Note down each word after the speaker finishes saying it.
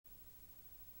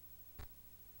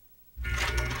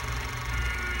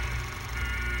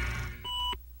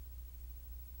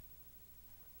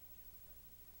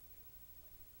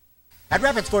At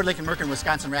Rapids Ford Lincoln Mercury in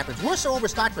Wisconsin Rapids, we're so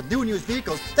overstocked with new and used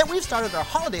vehicles that we've started our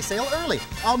holiday sale early.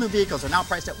 All new vehicles are now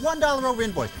priced at $1 over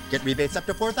invoice. Get rebates up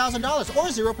to $4,000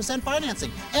 or 0% financing.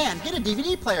 And get a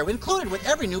DVD player included with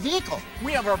every new vehicle.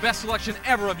 We have our best selection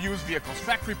ever of used vehicles,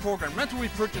 factory program, rental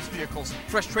repurchase vehicles,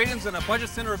 fresh trade-ins, and a budget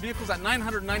center of vehicles at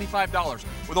 $995.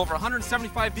 With over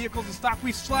 175 vehicles in stock,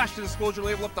 we've slashed the disclosure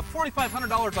label up to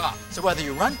 $4,500 off. So whether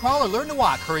you run, crawl, or learn to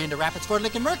walk, hurry into Rapids Ford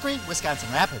Lincoln Mercury, Wisconsin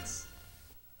Rapids.